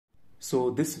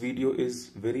So this video is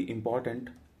very important.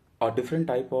 A different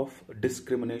type of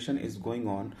discrimination is going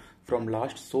on from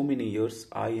last so many years.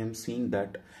 I am seeing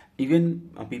that even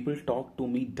people talk to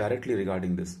me directly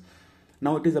regarding this.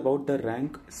 Now it is about the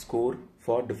rank score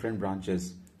for different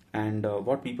branches, and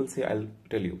what people say, I'll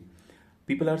tell you.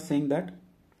 People are saying that,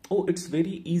 oh, it's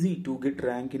very easy to get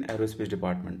rank in aerospace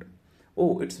department.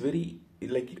 Oh, it's very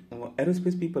like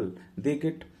aerospace people, they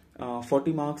get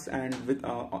 40 marks, and with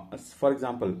for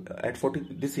example at 40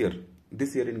 this year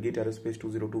in GATE Aerospace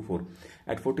 2024,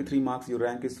 at 43 marks your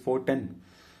rank is 410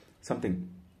 something.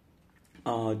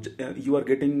 You are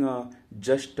getting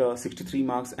just 63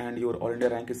 marks and your all India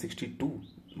rank is 62.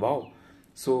 Wow.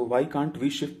 So why can't we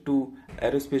shift to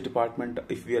aerospace department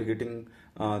if we are getting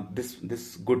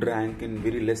this good rank in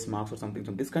very less marks or something?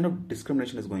 So this kind of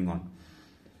discrimination is going on.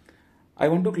 I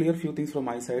want to clear a few things from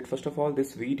my side. First of all,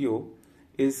 this video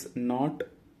is not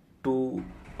to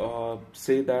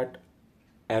say that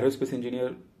aerospace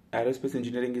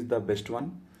engineering is the best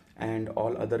one and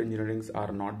all other engineerings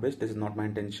are not best. This is not my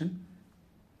intention.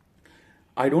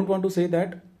 I don't want to say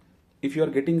that if you are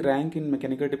getting rank in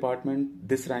mechanical department,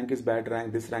 this rank is bad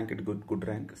rank, this rank is good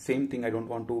rank. Same thing, I don't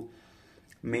want to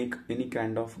make any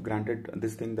kind of granted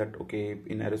this thing that okay,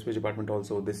 in aerospace department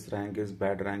also this rank is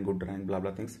bad rank, good rank, blah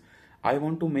blah things. I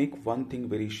want to make one thing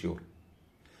very sure.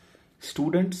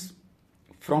 Students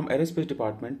from aerospace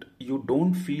department, you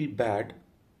don't feel bad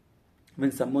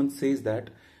when someone says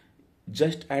that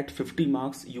just at 50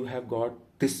 marks you have got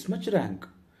this much rank.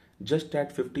 Just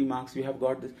at 50 marks you have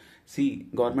got this. See,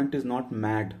 government is not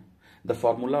mad. The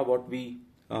formula what we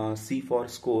see for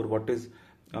score, what is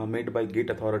made by GATE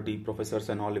authority, professors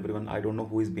and all, everyone, I don't know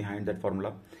who is behind that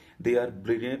formula. They are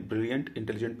brilliant,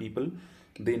 intelligent people.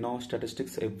 They know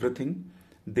statistics, everything.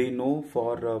 They know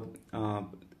for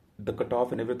the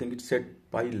cutoff and everything. It's set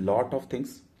by lot of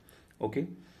things. Okay.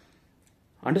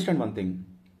 Understand one thing.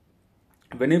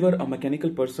 Whenever a mechanical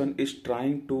person is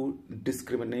trying to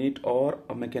discriminate or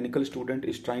a mechanical student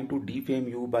is trying to defame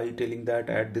you by telling that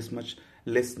at this much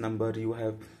less number you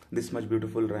have this much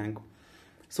beautiful rank,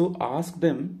 so ask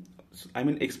them,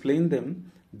 explain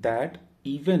them that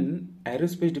even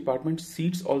aerospace department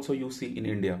seats also you see in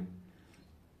India.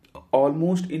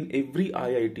 Almost in every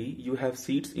IIT you have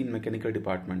seats in mechanical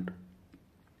department.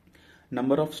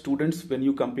 Number of students, when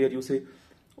you compare, you say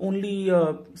only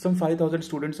some 5,000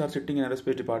 students are sitting in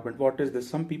aerospace department. What is this?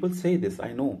 Some people say this,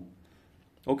 I know.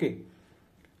 Okay.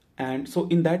 And so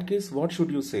in that case, what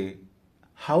should you say?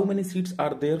 How many seats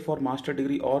are there for master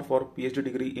degree or for PhD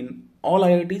degree in all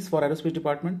IITs for aerospace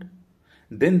department?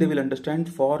 Then they will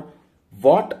understand for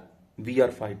what we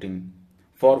are fighting,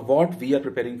 for what we are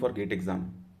preparing for GATE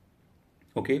exam.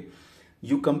 Okay.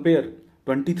 You compare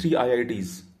 23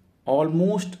 IITs,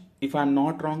 almost, if I'm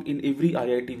not wrong, in every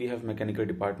IIT we have mechanical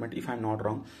department. If I'm not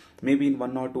wrong, maybe in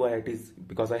 1 or 2 IITs,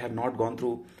 because I have not gone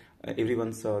through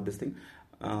everyone's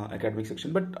academic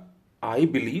section, but I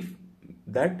believe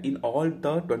that in all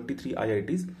the 23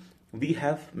 IITs we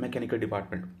have mechanical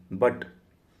department. But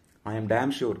I am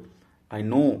damn sure, I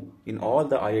know in all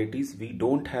the IITs we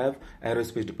don't have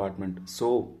aerospace department.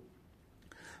 So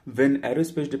when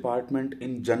aerospace department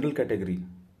in general category,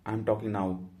 I'm talking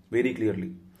now very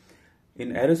clearly,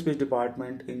 in aerospace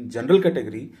department in general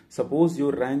category, suppose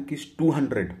your rank is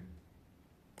 200.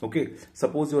 Okay,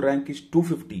 suppose your rank is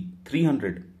 250,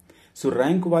 300. So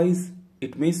rank wise,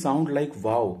 it may sound like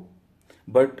wow,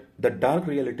 but the dark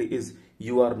reality is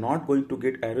you are not going to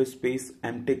get aerospace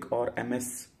MTech or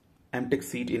MS MTech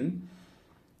seat in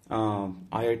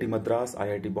IIT Madras,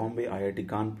 IIT Bombay, IIT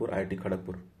Kanpur, IIT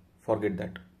Kharagpur. Forget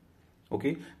that.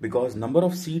 Okay, because number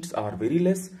of seats are very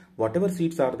less. Whatever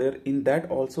seats are there, in that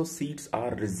also seats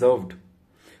are reserved.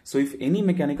 So if any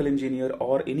mechanical engineer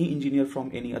or any engineer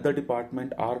from any other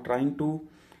department are trying to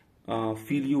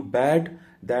feel you bad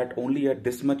that only at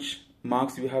this much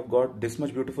marks you have got this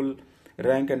much beautiful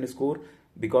rank and score,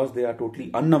 because they are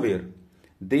totally unaware.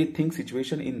 They think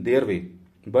situation in their way,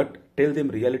 but tell them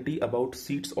reality about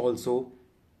seats also,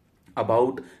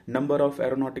 about number of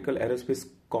aeronautical aerospace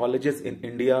colleges in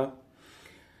India.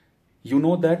 You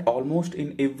know that almost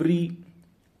in every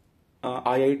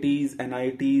IITs,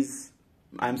 NITs,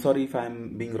 I'm sorry if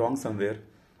I'm being wrong somewhere,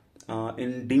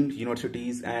 in deemed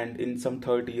universities and in some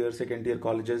third year, second year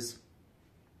colleges,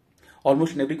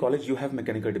 almost in every college you have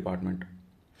mechanical department.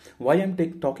 Why I'm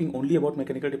talking only about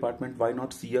mechanical department? Why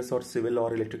not CS or civil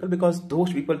or electrical? Because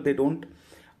those people, they don't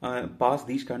pass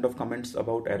these kind of comments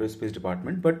about aerospace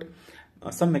department, but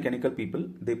some mechanical people,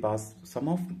 they pass some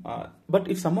of, but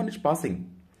if someone is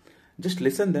passing, just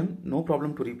listen them, no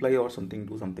problem to reply or something,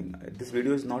 do something. This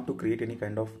video is not to create any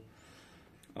kind of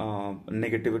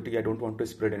negativity. I don't want to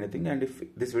spread anything, and if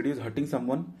this video is hurting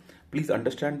someone, please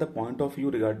understand the point of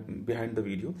view behind the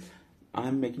video. I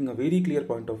am making a very clear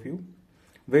point of view.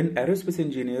 When aerospace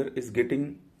engineer is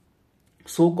getting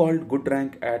so-called good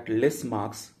rank at less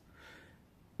marks,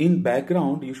 in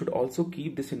background you should also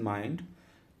keep this in mind.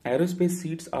 Aerospace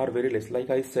seats are very less. Like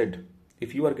I said,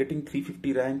 if you are getting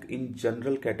 350 rank in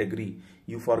general category,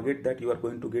 you forget that you are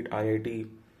going to get IIT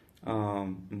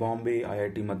Bombay,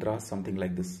 IIT Madras, something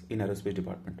like this in aerospace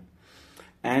department.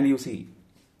 And you see,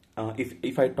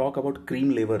 if I talk about cream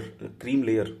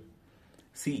layer,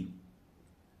 see,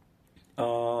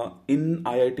 in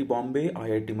IIT Bombay,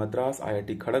 IIT Madras,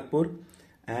 IIT Kharagpur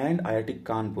and IIT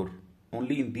Kanpur,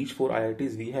 only in these 4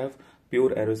 IITs we have pure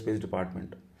aerospace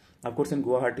department. Of course in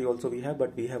Guwahati also we have,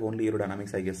 but we have only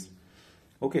aerodynamics, I guess.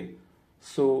 Okay,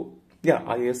 so yeah,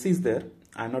 IISc is there.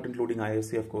 I'm not including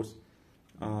IISc, of course,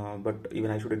 but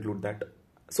even I should include that.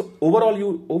 So overall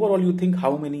you think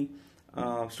how many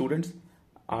students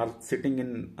are sitting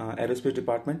in aerospace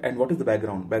department, and what is the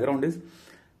background? Background is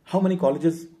how many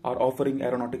colleges are offering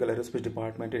aeronautical aerospace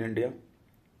department in India,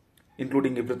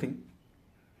 including everything,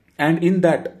 and in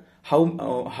that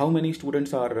how many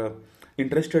students are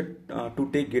interested to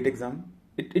take GATE exam.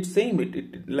 It's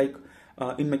same. Like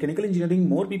in mechanical engineering,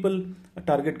 more people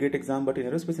target GATE exam, but in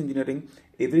aerospace engineering,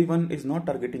 everyone is not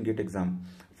targeting GATE exam.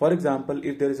 For example,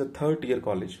 if there is a third year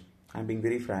college, I'm being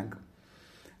very frank.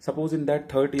 Suppose in that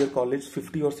third year college,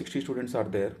 50 or 60 students are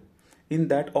there. In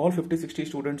that, all 50, 60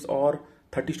 students or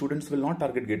 30 students will not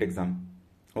target GATE exam.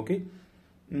 Okay,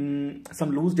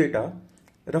 some loose data.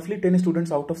 Roughly 10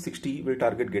 students out of 60 will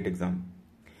target GATE exam.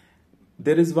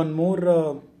 There is one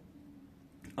more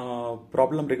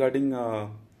problem regarding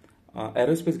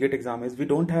aerospace GATE exam is we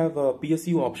don't have a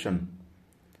PSU option.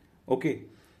 Okay,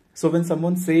 so when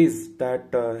someone says that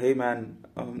hey man,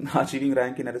 achieving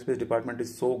rank in aerospace department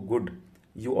is so good,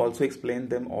 you also explain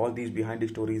them all these behind the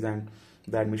stories and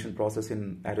the admission process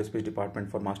in aerospace department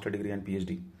for master degree and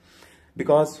PhD.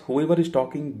 Because whoever is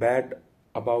talking bad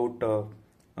about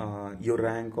your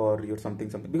rank or your something,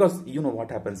 because you know what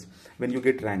happens when you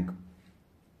get rank,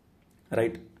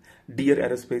 right? Dear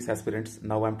aerospace aspirants,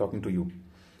 now I'm talking to you.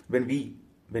 When we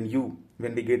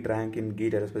get rank in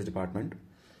GATE Aerospace department,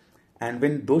 and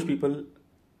when those people,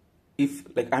 if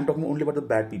like I'm talking only about the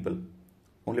bad people,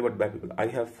 I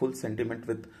have full sentiment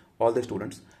with all the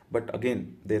students, but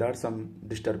again there are some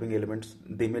disturbing elements.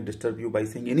 They may disturb you by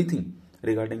saying anything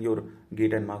regarding your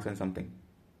GATE and marks and something.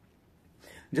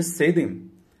 Just say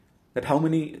them that how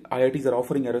many IITs are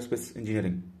offering aerospace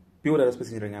engineering, pure aerospace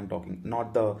engineering I'm talking,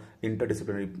 not the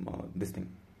interdisciplinary this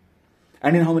thing.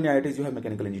 And in how many IITs you have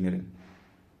mechanical engineering.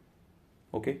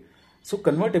 Okay, so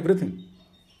convert everything.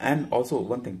 And also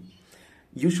one thing,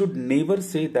 you should never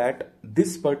say that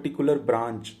this particular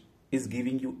branch is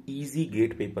giving you easy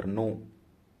GATE paper. No,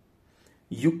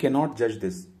 you cannot judge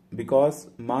this, because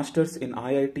masters in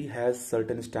IIT has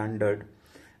certain standard,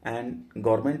 and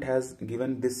government has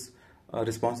given this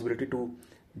responsibility to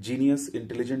genius,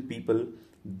 intelligent people.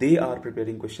 They are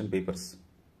preparing question papers,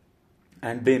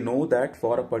 and they know that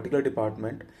for a particular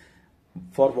department,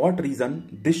 for what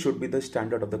reason this should be the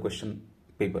standard of the question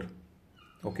paper.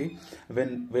 Okay,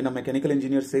 when a mechanical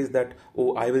engineer says that,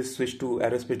 oh, I will switch to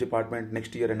aerospace department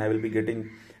next year and I will be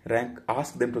getting rank,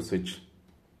 ask them to switch.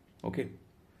 Okay,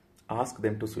 ask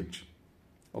them to switch.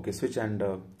 Okay, switch and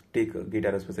take GATE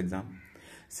aerospace exam.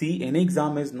 See, any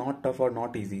exam is not tough or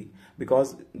not easy,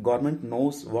 because government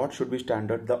knows what should be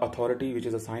standard. The authority which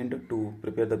is assigned to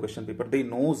prepare the question paper, they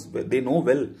know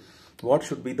well what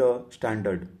should be the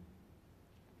standard.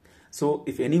 So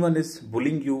if anyone is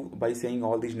bullying you by saying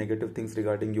all these negative things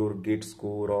regarding your GATE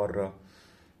score, or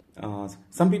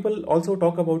some people also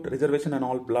talk about reservation and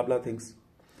all blah blah things.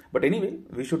 But anyway,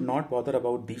 we should not bother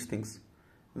about these things.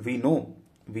 We know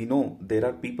there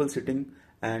are people sitting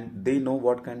and they know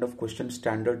what kind of question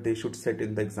standard they should set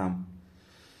in the exam.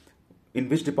 In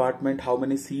which department, how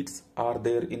many seats are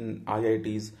there in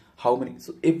IITs, how many,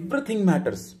 so everything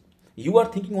matters. You are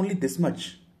thinking only this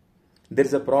much. There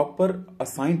is a proper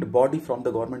assigned body from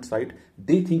the government side.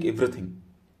 They think everything.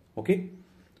 Okay.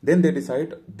 Then they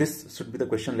decide this should be the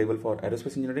question level for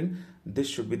aerospace engineering. This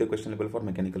should be the question level for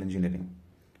mechanical engineering.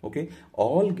 Okay.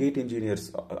 All GATE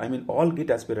engineers, all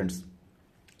GATE aspirants,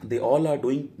 they all are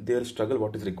doing their struggle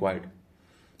what is required.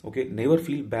 Okay. Never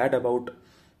feel bad about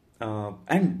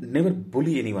and never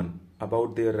bully anyone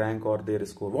about their rank or their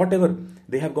score. Whatever.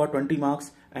 They have got 20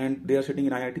 marks and they are sitting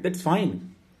in IIT. That's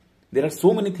fine. There are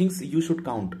so many things you should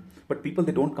count, but people,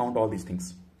 they don't count all these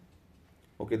things.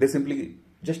 Okay, they simply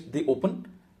they open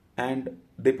and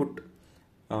they put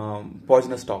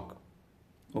poisonous talk.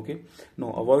 Okay,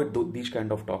 no, avoid these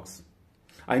kind of talks.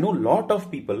 I know lot of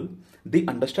people, they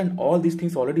understand all these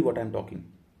things already what I'm talking.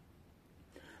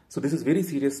 So this is very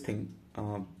serious thing.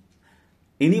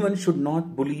 Anyone should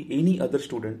not bully any other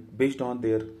student based on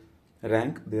their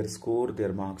rank, their score,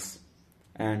 their marks.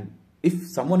 And if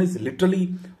someone is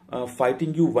literally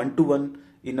fighting you one-to-one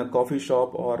in a coffee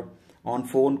shop or on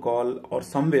phone call or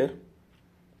somewhere,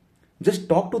 just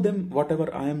talk to them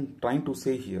whatever I am trying to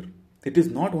say here. It is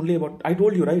not only about, I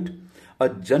told you, right? A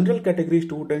general category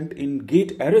student in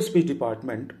GATE Aerospace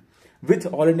department with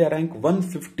All India rank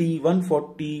 150,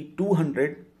 140,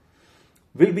 200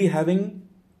 will be having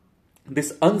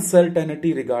this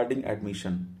uncertainty regarding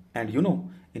admission. And you know,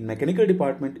 in mechanical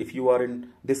department, if you are in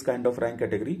this kind of rank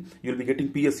category, you'll be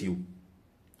getting PSU.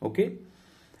 Okay.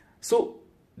 So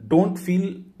don't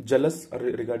feel jealous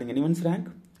regarding anyone's rank,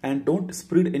 and don't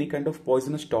spread any kind of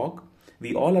poisonous talk.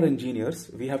 We all are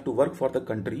engineers. We have to work for the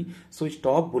country. So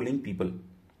stop bullying people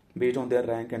based on their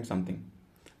rank and something.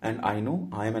 And I know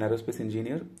I am an aerospace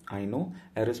engineer. I know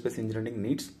aerospace engineering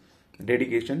needs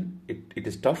dedication. It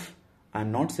is tough.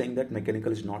 I'm not saying that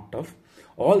mechanical is not tough.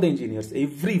 All the engineers,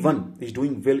 everyone is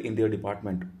doing well in their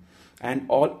department. And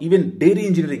all, even dairy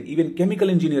engineering, even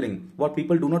chemical engineering, what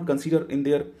people do not consider in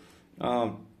their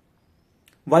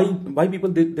why people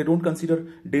they don't consider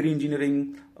dairy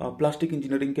engineering, plastic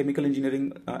engineering, chemical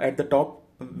engineering at the top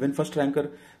when first ranker,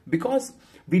 because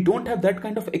we don't have that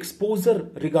kind of exposure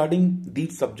regarding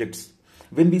these subjects.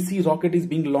 When we see rocket is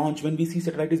being launched, when we see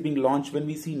satellite is being launched, when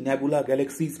we see nebula,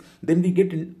 galaxies, then we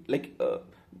get in,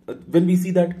 when we see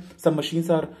that some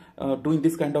machines are doing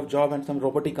this kind of job and some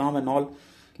robotic arm and all,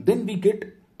 then we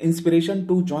get inspiration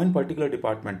to join particular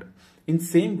department. In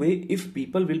same way, if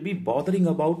people will be bothering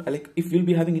about, if you'll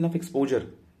be having enough exposure,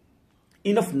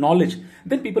 enough knowledge,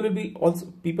 then people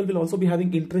will also be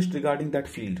having interest regarding that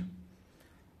field.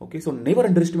 Okay, so never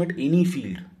underestimate any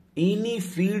field. Any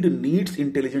field needs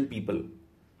intelligent people.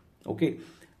 Okay,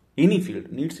 any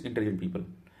field needs intelligent people.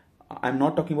 I'm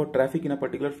not talking about traffic in a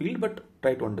particular field, but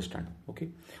try to understand. Okay,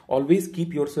 always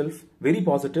keep yourself very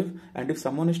positive, and if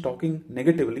someone is talking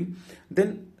negatively,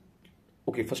 then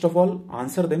okay, first of all,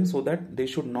 answer them so that they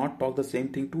should not talk the same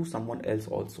thing to someone else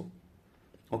also.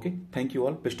 Okay, thank you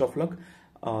all. Best of luck.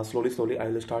 Slowly, I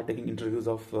will start taking interviews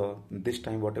of this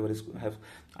time, whatever is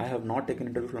I have not taken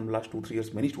interview from the last 2-3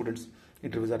 years. Many students'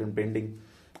 interviews are pending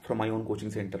from my own coaching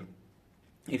center.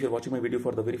 If you're watching my video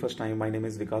for the very first time, my name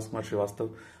is Vikash Kumar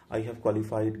Shrivastav. I have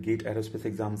qualified GATE Aerospace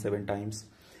exam 7 times,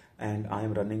 and I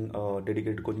am running a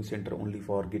dedicated coaching center only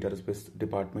for GATE Aerospace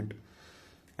department.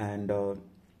 And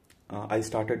I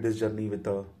started this journey with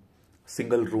a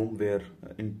single room where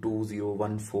in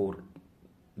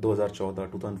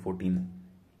 2014,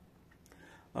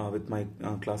 with my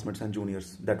classmates and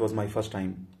juniors. That was my first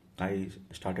time I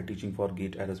started teaching for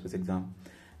GATE Aerospace exam,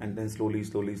 and then slowly.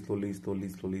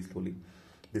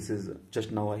 This is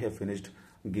just now I have finished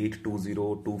GATE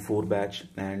 2024 batch,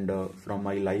 and from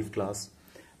my live class,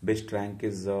 best rank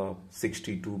is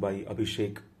 62 by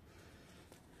Abhishek,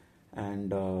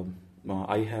 and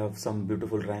I have some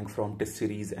beautiful rank from test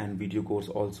series and video course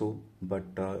also, but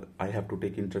I have to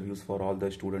take interviews for all the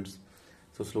students.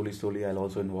 So slowly I'll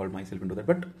also involve myself into that.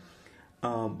 But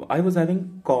I was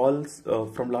having calls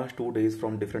from last 2 days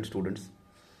from different students.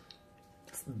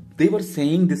 They were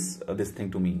saying this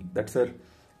thing to me. That's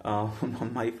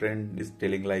my friend is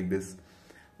telling like this.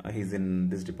 He's in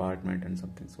this department and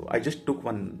something. So I just took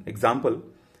one example.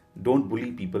 Don't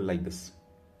bully people like this.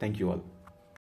 Thank you all.